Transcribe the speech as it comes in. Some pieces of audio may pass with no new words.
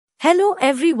Hello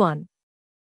everyone.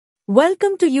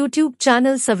 Welcome to YouTube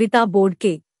channel Savita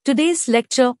Bodke. Today's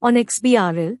lecture on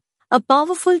XBRL, a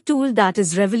powerful tool that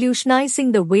is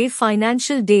revolutionizing the way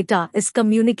financial data is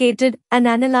communicated and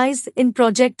analyzed in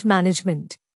project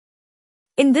management.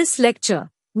 In this lecture,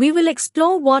 we will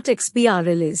explore what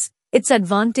XBRL is, its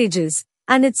advantages,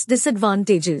 and its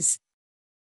disadvantages.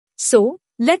 So,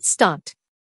 let's start.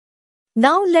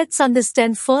 Now let's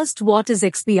understand first what is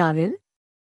XBRL.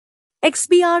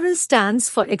 XBRL stands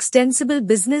for Extensible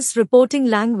Business Reporting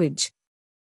Language.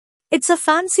 It's a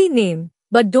fancy name,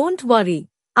 but don't worry,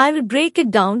 I will break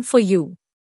it down for you.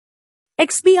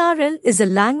 XBRL is a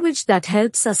language that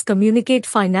helps us communicate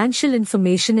financial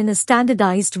information in a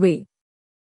standardized way.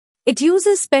 It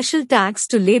uses special tags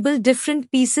to label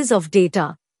different pieces of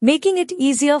data, making it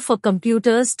easier for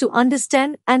computers to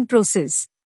understand and process.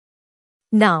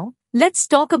 Now, let's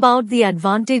talk about the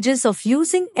advantages of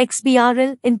using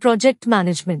XBRL in project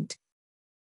management.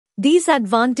 These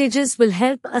advantages will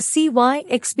help us see why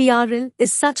XBRL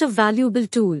is such a valuable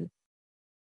tool.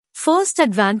 First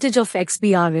advantage of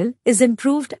XBRL is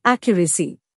improved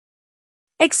accuracy.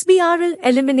 XBRL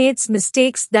eliminates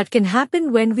mistakes that can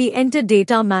happen when we enter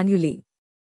data manually.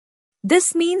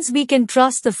 This means we can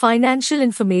trust the financial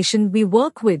information we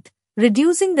work with,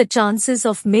 reducing the chances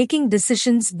of making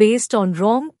decisions based on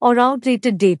wrong or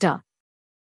outdated data.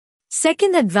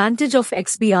 Second advantage of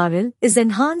XBRL is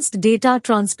enhanced data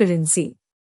transparency.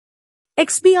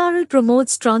 XBRL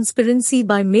promotes transparency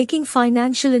by making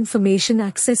financial information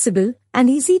accessible and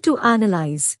easy to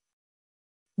analyze.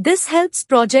 This helps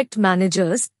project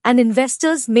managers and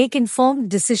investors make informed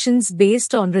decisions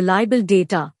based on reliable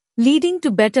data, leading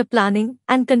to better planning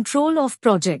and control of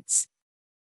projects.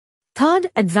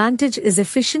 Third advantage is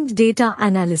efficient data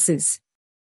analysis.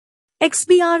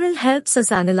 XBRL helps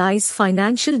us analyze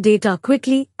financial data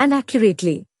quickly and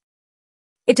accurately.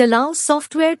 It allows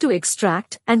software to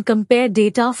extract and compare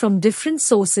data from different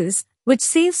sources, which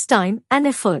saves time and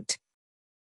effort.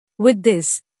 With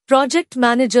this, project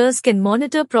managers can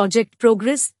monitor project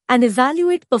progress and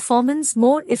evaluate performance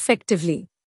more effectively.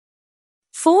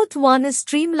 Fourth one is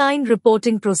streamlined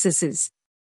reporting processes.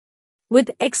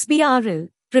 With XBRL,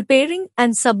 preparing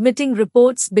and submitting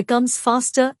reports becomes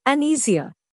faster and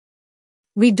easier.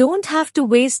 We don't have to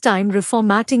waste time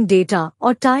reformatting data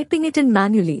or typing it in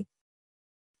manually.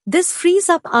 This frees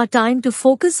up our time to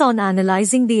focus on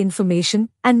analyzing the information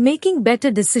and making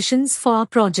better decisions for our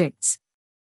projects.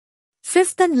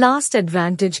 Fifth and last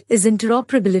advantage is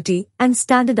interoperability and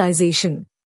standardization.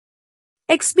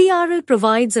 XBRL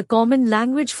provides a common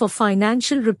language for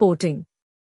financial reporting.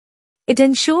 It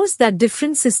ensures that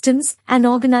different systems and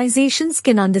organizations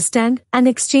can understand and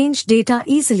exchange data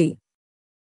easily.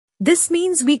 This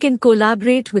means we can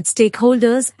collaborate with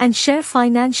stakeholders and share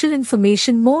financial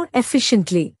information more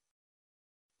efficiently.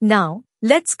 Now,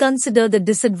 let's consider the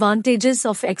disadvantages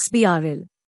of XBRL.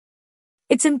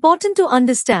 It's important to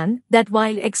understand that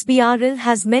while XBRL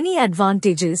has many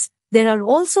advantages, there are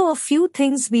also a few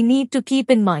things we need to keep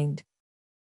in mind.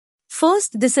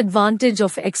 First disadvantage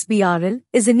of XBRL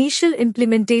is initial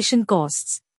implementation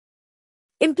costs.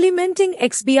 Implementing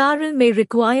XBRL may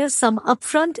require some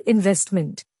upfront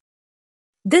investment.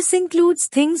 This includes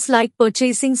things like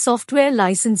purchasing software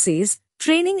licenses,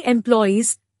 training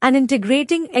employees, and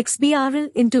integrating XBRL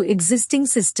into existing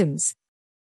systems.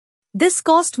 This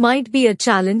cost might be a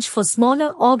challenge for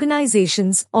smaller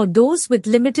organizations or those with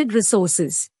limited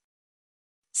resources.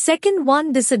 Second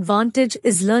one disadvantage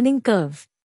is learning curve.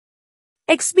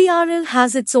 XBRL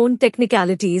has its own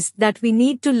technicalities that we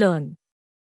need to learn.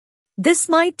 This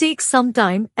might take some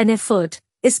time and effort,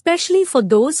 especially for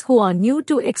those who are new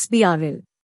to XBRL.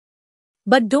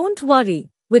 But don't worry,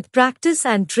 with practice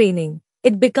and training,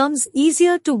 it becomes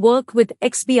easier to work with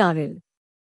XBRL.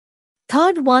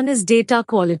 Third one is data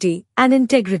quality and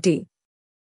integrity.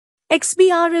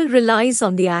 XBRL relies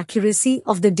on the accuracy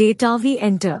of the data we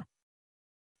enter.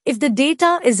 If the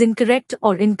data is incorrect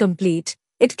or incomplete,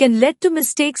 it can lead to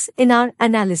mistakes in our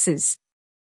analysis.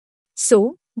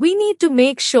 So, we need to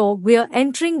make sure we are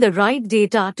entering the right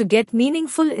data to get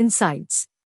meaningful insights.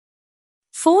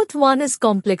 Fourth one is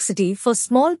complexity for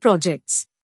small projects.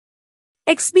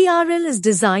 XBRL is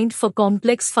designed for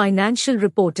complex financial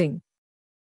reporting.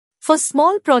 For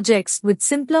small projects with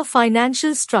simpler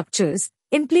financial structures,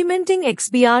 implementing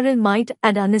XBRL might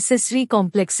add unnecessary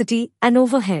complexity and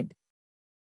overhead.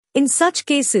 In such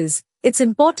cases, it's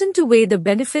important to weigh the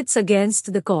benefits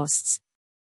against the costs.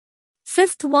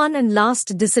 Fifth one and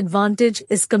last disadvantage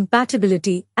is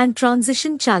compatibility and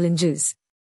transition challenges.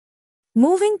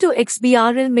 Moving to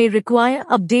XBRL may require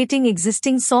updating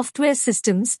existing software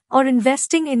systems or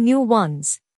investing in new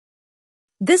ones.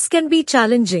 This can be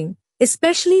challenging,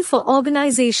 especially for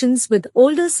organizations with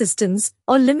older systems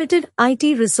or limited IT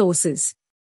resources.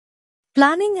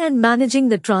 Planning and managing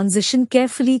the transition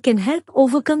carefully can help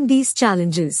overcome these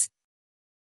challenges.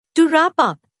 To wrap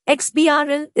up,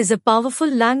 XBRL is a powerful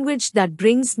language that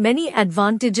brings many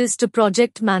advantages to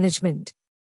project management.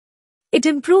 It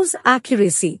improves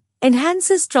accuracy,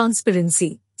 enhances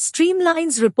transparency,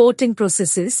 streamlines reporting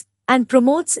processes, and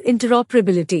promotes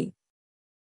interoperability.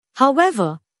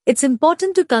 However, it's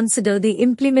important to consider the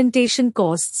implementation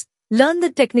costs, learn the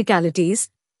technicalities,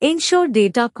 ensure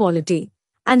data quality,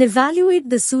 and evaluate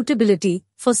the suitability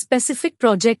for specific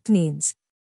project needs.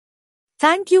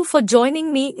 Thank you for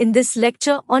joining me in this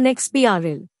lecture on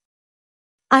XBRL.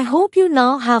 I hope you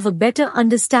now have a better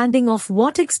understanding of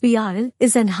what XBRL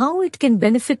is and how it can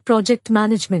benefit project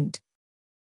management.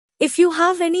 If you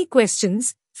have any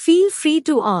questions, feel free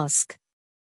to ask.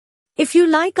 If you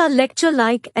like our lecture,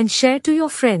 like and share to your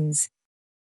friends.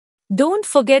 Don't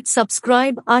forget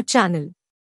subscribe our channel.